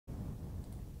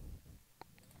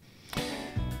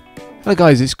Hello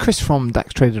guys, it's Chris from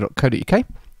daxtrader.co.uk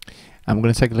and we're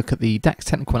going to take a look at the Dax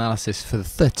Technical Analysis for the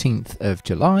 13th of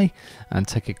July and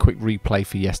take a quick replay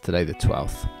for yesterday the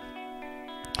 12th.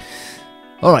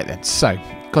 Alright then, so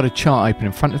got a chart open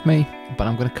in front of me, but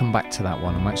I'm going to come back to that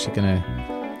one. I'm actually going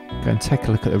to go and take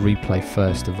a look at the replay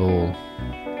first of all.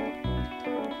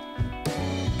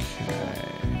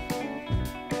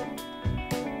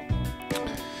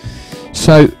 Okay.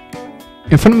 So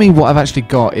in front of me, what I've actually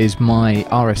got is my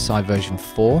RSI version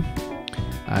 4.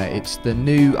 It's the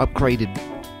new upgraded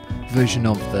version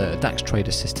of the Dax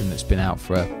Trader system that's been out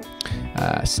for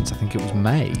since I think it was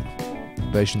May,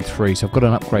 version 3. So I've got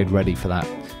an upgrade ready for that,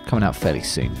 coming out fairly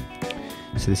soon.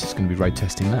 So this is going to be road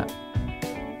testing that.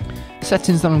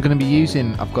 Settings that I'm going to be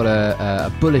using, I've got a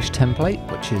bullish template,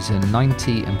 which is a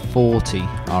 90 and 40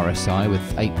 RSI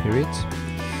with 8 periods.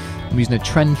 I'm using a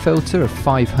trend filter of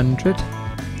 500.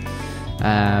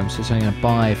 So it's only going to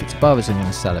buy if it's above, it's only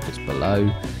going to sell if it's below.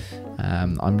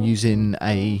 I'm using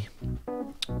a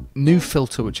new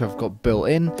filter which I've got built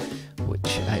in,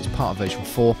 which is part of version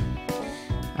 4.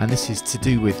 And this is to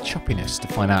do with choppiness, to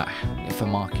find out if a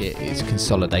market is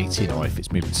consolidating or if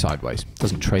it's moving sideways. It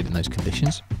doesn't trade in those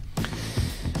conditions.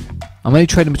 I'm only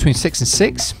trading between 6 and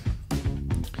 6.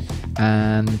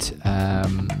 And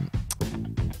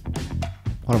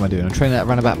what am I doing? I'm trading at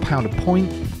around about £1 a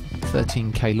point.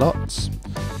 13k lots.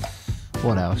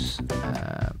 What else?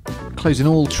 Closing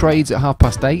all trades at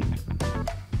 8:30.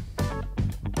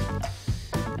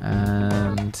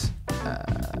 And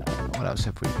what else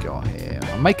have we got here?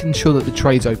 I'm making sure that the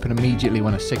trades open immediately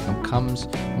when a signal comes,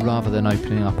 rather than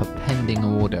opening up a pending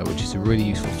order, which is a really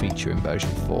useful feature in version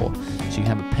 4. So you can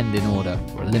have a pending order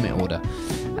or a limit order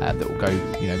that will go,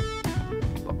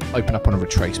 open up on a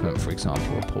retracement, for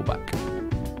example, or a pullback.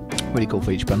 Really cool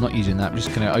feature, but I'm not using that. I'm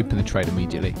just going to open the trade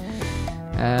immediately.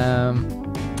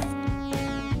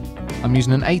 I'm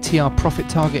using an ATR profit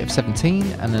target of 17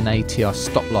 and an ATR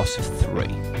stop loss of 3.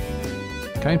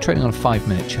 Okay, I'm trading on a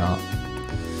 5-minute chart.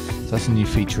 So that's a new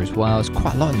feature as well. There's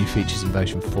quite a lot of new features in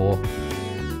version 4.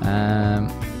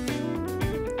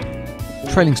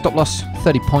 Trailing stop loss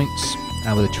 30 points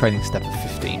and with a trailing step of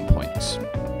 15 points.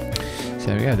 So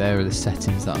there we go, there are the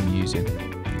settings that I'm using.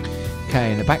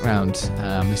 Okay, in the background,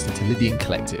 I'm listening to Lydian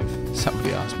Collective.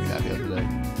 Somebody asked me that the other day.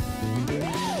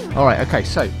 Alright, okay,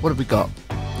 so what have we got?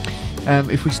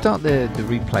 If we start the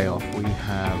replay off, we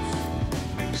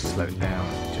have slowed down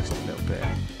just a little bit.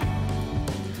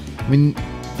 I mean,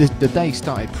 the day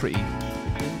started pretty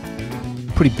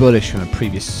bullish from the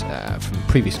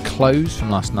previous close from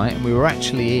last night, and we were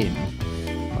actually in.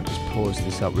 I'll just pause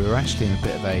this up. We were actually in a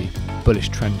bit of a bullish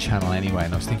trend channel anyway,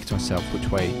 and I was thinking to myself, which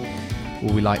way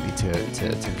were we likely to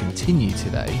continue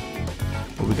today?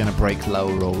 Are we going to break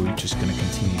lower, or are we just going to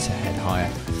continue to head higher?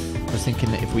 I was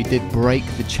thinking that if we did break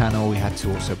the channel, we had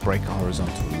to also break a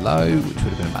horizontal low, which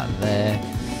would have been about there.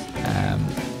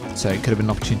 So it could have been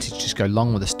an opportunity to just go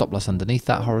long with a stop loss underneath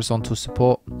that horizontal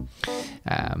support.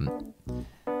 And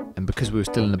because we were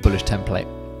still in the bullish template,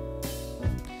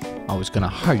 I was going to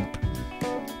hope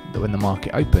that when the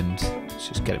market opened, let's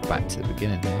just get it back to the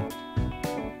beginning there.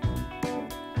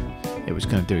 It was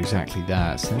going to do exactly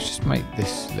that. So let's just make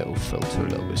this little filter a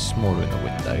little bit smaller in the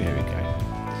window. Here we go.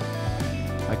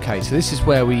 Okay, so this is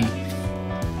where we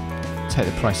take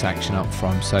the price action up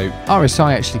from. So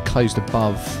RSI actually closed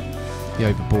above the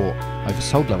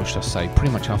oversold level, should I say,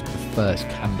 pretty much after the first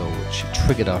candle, which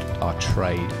triggered our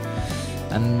trade.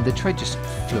 And the trade just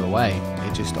flew away.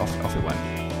 It just off it went.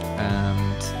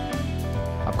 And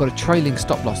I've got a trailing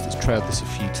stop loss that's trailed this a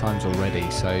few times already.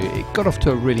 So it got off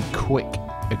to a really quick,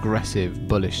 aggressive,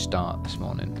 bullish start this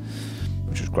morning,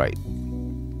 which was great.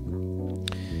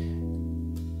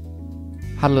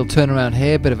 Had a little turnaround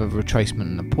here, bit of a retracement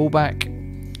and a pullback.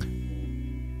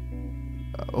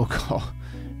 Oh god,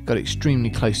 got extremely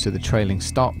close to the trailing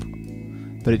stop,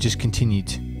 but it just continued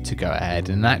to go ahead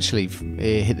and actually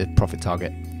it hit the profit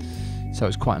target. So it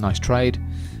was quite a nice trade.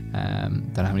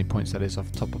 Don't know how many points that is off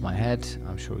the top of my head.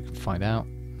 I'm sure we can find out.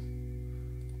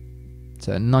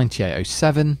 So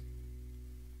 98.07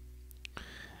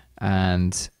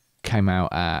 and came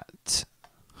out at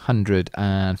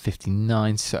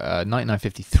 159, so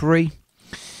 99.53,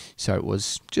 so it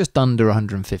was just under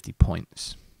 150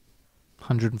 points,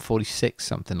 146,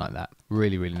 something like that.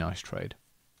 Really, really nice trade.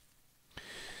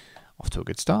 Off to a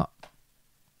good start.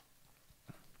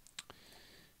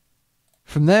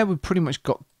 From there, we pretty much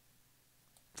got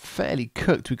fairly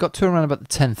cooked. We got to around about the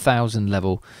 10,000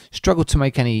 level, struggled to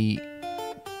make any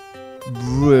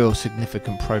real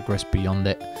significant progress beyond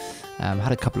it.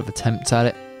 Had a couple of attempts at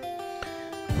it.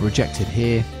 Rejected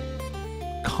here,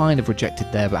 kind of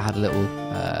rejected there, but had a little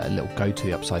go to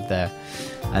the upside there,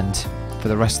 and for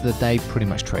the rest of the day pretty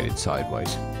much traded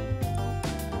sideways.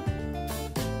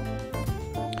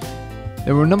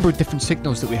 There were a number of different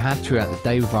signals that we had throughout the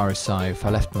day with RSI. If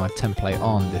I left my template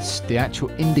on, the actual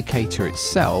indicator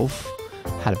itself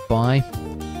had a buy.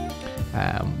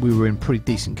 We were in pretty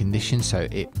decent condition, so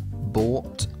it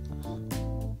bought.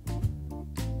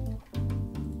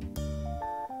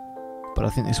 But I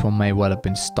think this one may well have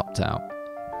been stopped out.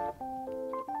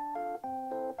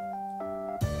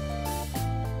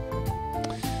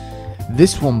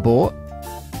 This one bought,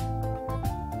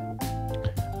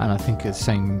 and I think it's the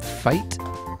same fate.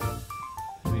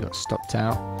 We got stopped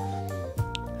out,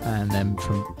 and then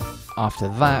from after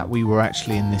that we were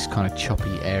actually in this kind of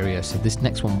choppy area. So this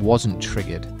next one wasn't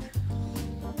triggered,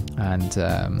 and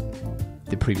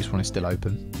the previous one is still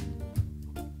open.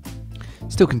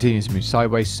 Still continues to move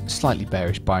sideways, slightly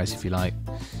bearish bias if you like.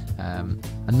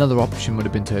 Another option would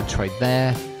have been to trade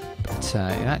there, but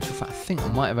in actual fact I think I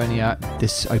might have only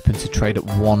this open to trade at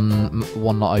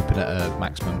one lot open at a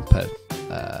maximum per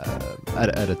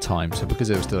at a time. So because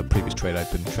there was still a previous trade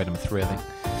open, trade number 3 I think,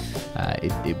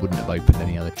 it wouldn't have opened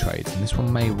any other trades, and this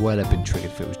one may well have been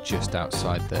triggered if it was just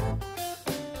outside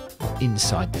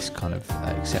inside this kind of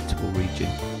acceptable region.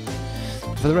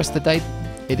 For the rest of the day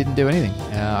it didn't do anything.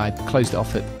 I closed it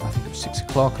off at, I think it was 6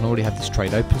 o'clock, and already had this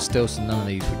trade open still, so none of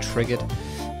these were triggered.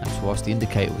 And so whilst the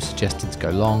indicator was suggesting to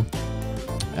go long,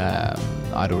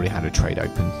 I'd already had a trade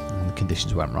open and the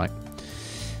conditions weren't right.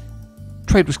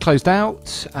 Trade was closed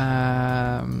out.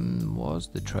 Was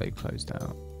the trade closed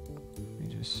out? Let me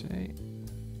just see.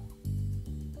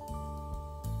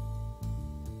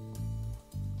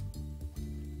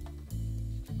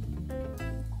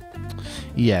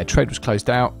 Yeah, trade was closed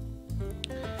out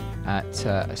at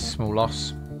a small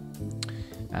loss,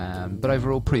 but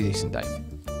overall pretty decent day.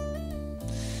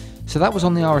 So that was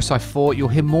on the RSI 4. You'll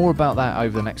hear more about that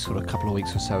over the next sort of couple of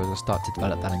weeks or so as I start to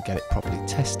develop that and get it properly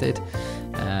tested.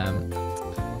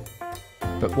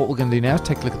 But what we're going to do now is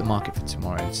take a look at the market for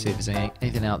tomorrow and see if there's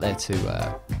anything out there to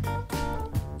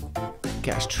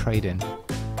get us trading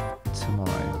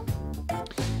tomorrow.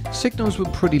 Signals were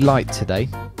pretty light today.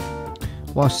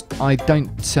 Whilst I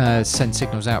don't send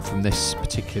signals out from this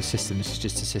particular system, this is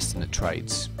just a system that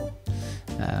trades.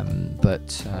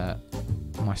 But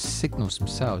my signals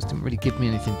themselves didn't really give me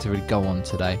anything to really go on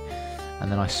today,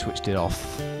 and then I switched it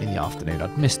off in the afternoon.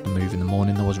 I'd missed the move in the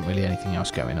morning, there wasn't really anything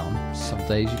else going on. Some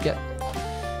days you get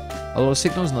a lot of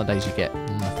signals, and other days you get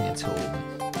nothing at all.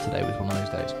 Today was one of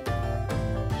those days.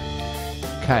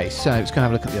 Okay, so let's go and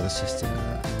have a look at the other system.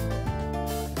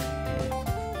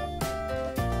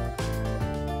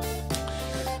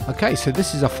 Okay, so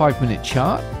this is a 5-minute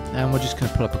chart, and we're just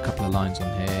going to pull up a couple of lines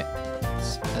on here.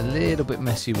 It's a little bit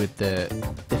messy with the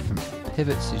different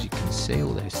pivots, as you can see,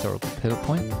 all the historical pivot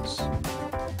points. So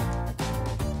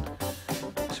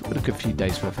we'll look at a few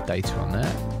days worth of data on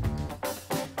there.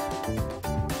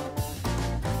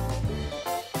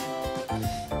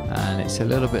 And it's a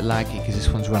little bit laggy because this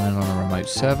one's running on a remote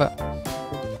server.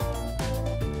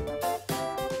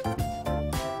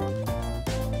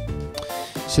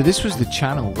 So this was the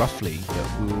channel roughly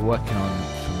that we were working on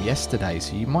from yesterday,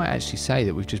 so you might actually say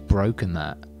that we've just broken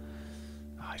that.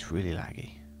 Oh, it's really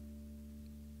laggy.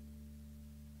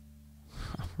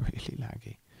 Really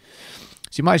laggy.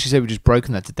 So you might actually say we've just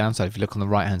broken that to downside if you look on the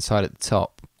right hand side at the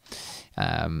top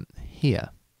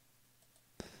here.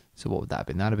 So what would that have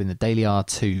been? That would have been the daily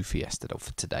R2 for yesterday, or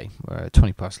for today. We're at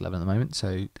 20 past 11 at the moment,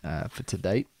 so for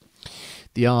today,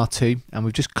 the R2, and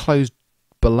we've just closed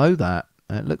below that.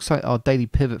 It looks like our daily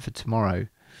pivot for tomorrow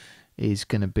is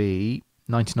going to be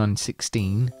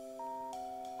 99.16.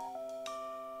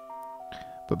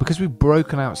 But because we've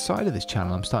broken outside of this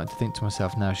channel, I'm starting to think to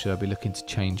myself now, should I be looking to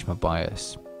change my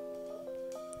bias?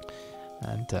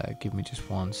 And give me just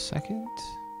 1 second.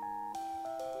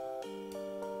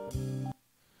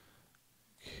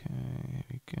 Okay, here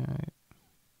we go.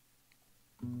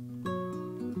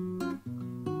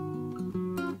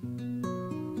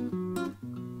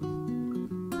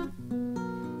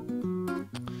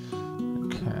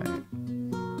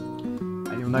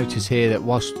 Notice here that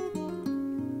whilst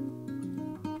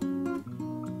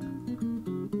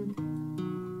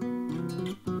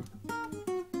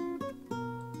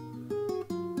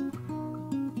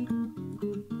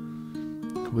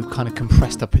we've kind of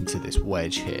compressed up into this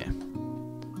wedge here.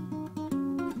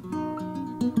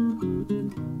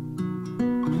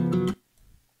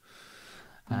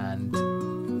 And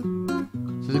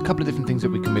so there's a couple of different things that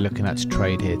we can be looking at to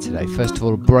trade here today. First of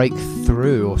all, a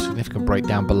breakthrough or significant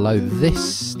breakdown below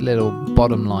this little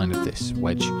bottom line of this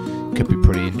wedge could be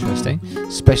pretty interesting,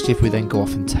 especially if we then go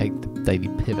off and take the daily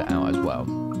pivot out as well.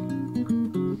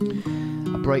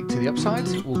 A break to the upside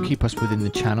will keep us within the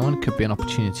channel and could be an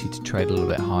opportunity to trade a little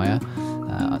bit higher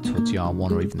towards the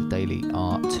R1 or even the daily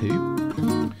R2.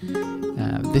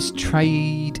 This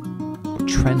trend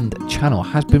channel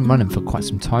has been running for quite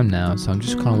some time now, so I'm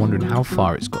just kind of wondering how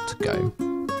far it's got to go.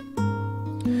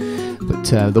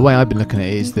 But the way I've been looking at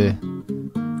it is the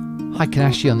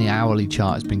Heikin on the hourly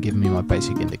chart has been giving me my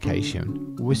basic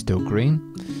indication. We're still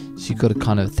green, so you've got to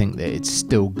kind of think that it's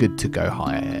still good to go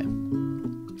higher here.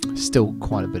 Still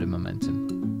quite a bit of momentum.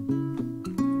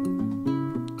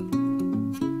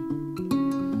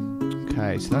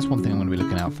 Okay, so that's one thing I'm going to be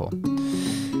looking out for.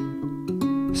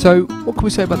 So what can we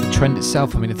say about the trend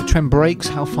itself? I mean, if the trend breaks,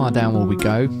 how far down will we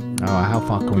go? Or how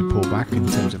far can we pull back in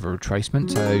terms of a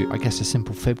retracement? So I guess a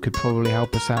simple fib could probably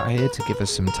help us out here to give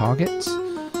us some targets.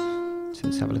 So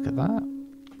let's have a look at that.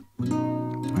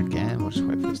 Again, we'll just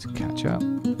wait for this to catch up.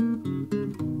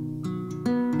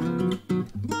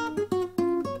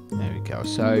 There we go.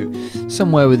 So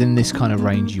somewhere within this kind of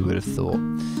range you would have thought.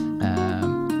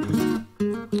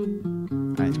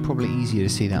 And it's probably easier to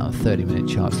see that on 30-minute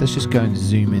charts. Let's just go and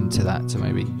zoom into that to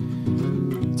maybe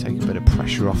take a bit of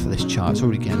pressure off of this chart. It's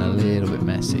already getting a little bit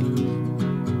messy.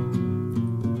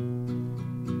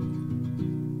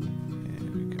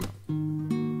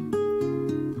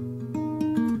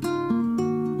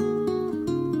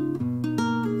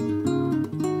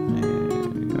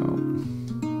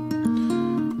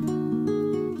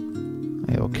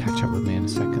 It'll catch up with me in a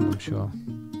second, I'm sure.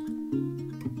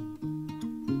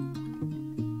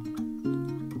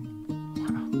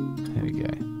 Wow, there we go.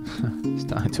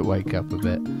 Starting to wake up a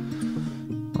bit.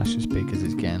 That's just because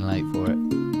it's getting late for it.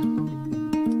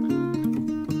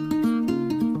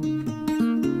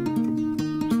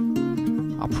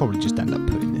 I'll probably just end up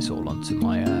putting this all onto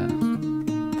my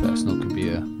personal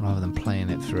computer rather than playing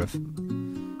it through a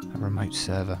remote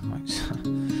server.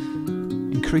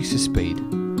 Increase the speed.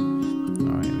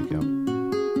 Alright, here we go.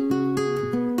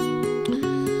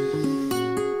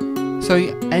 So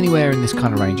anywhere in this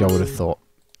kind of range I would have thought.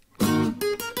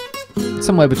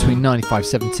 Somewhere between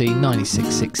 95.70,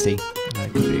 96.60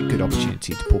 could be a good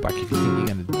opportunity to pull back if you think you're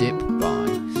going to dip by.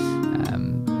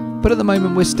 But at the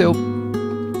moment we're still a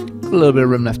little bit of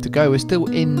room left to go. We're still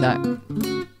in that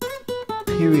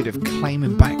period of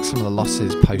claiming back some of the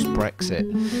losses post-Brexit,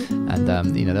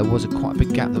 and you know, there was quite a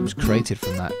big gap that was created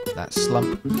from that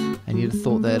slump, and you'd have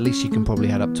thought that at least you can probably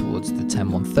head up towards the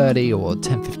 10.130 or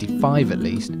 10.55 at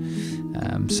least,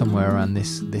 somewhere around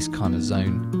this kind of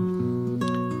zone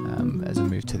as a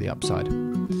move to the upside.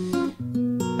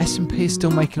 S&P is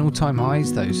still making all-time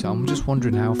highs though, so I'm just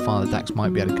wondering how far the DAX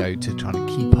might be able to go to try to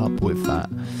keep up with that.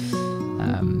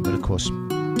 But of course,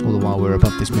 all the while we're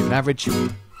above this moving average.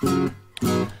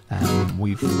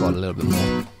 We've got a little bit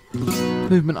more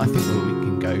movement, I think, where we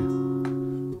can go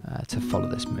to follow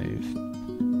this move.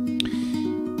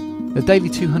 The daily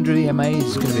 200 EMA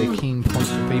is going to be a keen point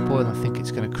for people, and I think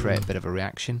it's going to create a bit of a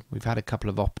reaction. We've had a couple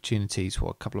of opportunities, or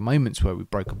a couple of moments where we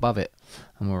broke above it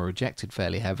and were rejected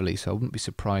fairly heavily, so I wouldn't be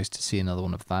surprised to see another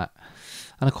one of that.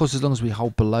 And of course, as long as we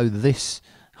hold below this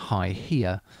high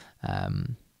here,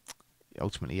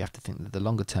 ultimately you have to think that the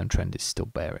longer term trend is still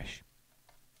bearish.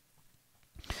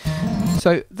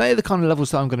 So they're the kind of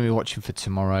levels that I'm going to be watching for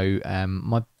tomorrow.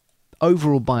 My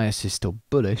overall bias is still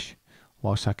bullish,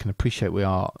 whilst I can appreciate we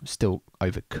are still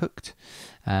overcooked.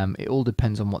 It all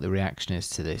depends on what the reaction is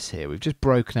to this here. We've just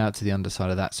broken out to the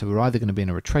underside of that, so we're either going to be in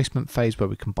a retracement phase where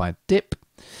we can buy a dip,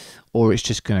 or it's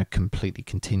just going to completely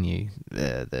continue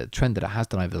the trend that it has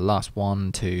done over the last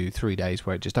 1, 2, 3 days,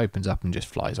 where it just opens up and just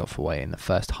flies off away. In the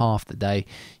first half of the day,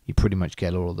 you pretty much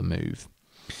get all of the move.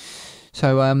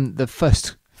 So the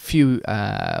first few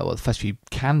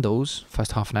candles,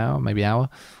 first half an hour, maybe hour,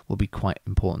 will be quite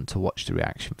important to watch the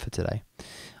reaction for today.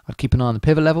 I'd keep an eye on the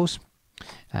pivot levels.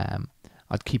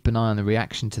 I'd keep an eye on the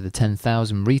reaction to the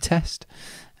 10,000 retest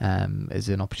as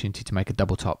an opportunity to make a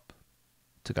double top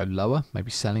to go lower, maybe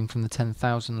selling from the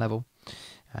 10,000 level.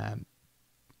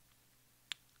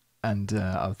 And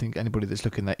I think anybody that's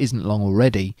looking that isn't long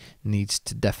already needs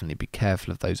to definitely be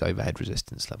careful of those overhead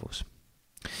resistance levels.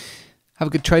 Have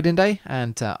a good trading day,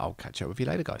 and I'll catch up with you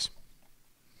later, guys.